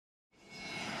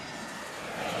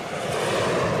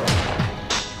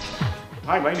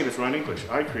Hi, my name is Ron English.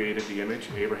 I created the image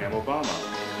Abraham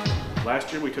Obama.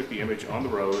 Last year we took the image on the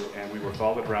road and we were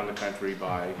followed around the country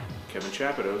by Kevin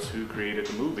Chapados, who created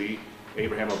the movie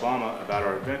Abraham Obama about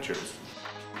our adventures.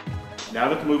 Now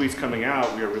that the movie's coming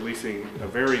out, we are releasing a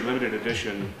very limited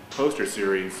edition poster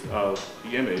series of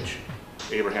the image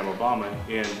Abraham Obama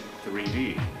in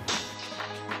 3D.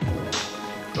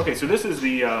 Okay, so this is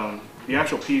the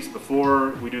actual piece before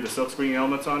we do the silkscreen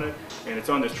elements on it, and it's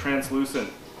on this translucent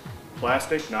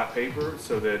plastic, not paper,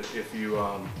 so that if you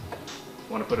want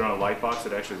to put it on a light box,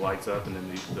 it actually lights up, and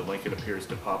then the Lincoln appears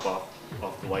to pop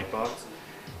off the light box.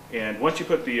 And once you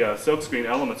put the silkscreen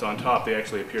elements on top, they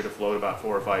actually appear to float about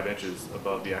 4 or 5 inches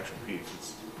above the actual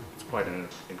piece. It's quite an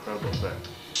incredible effect.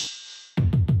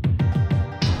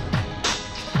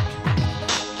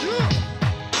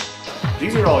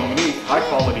 These are all unique,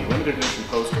 high-quality, limited edition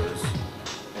posters,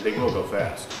 and they will go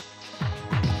fast.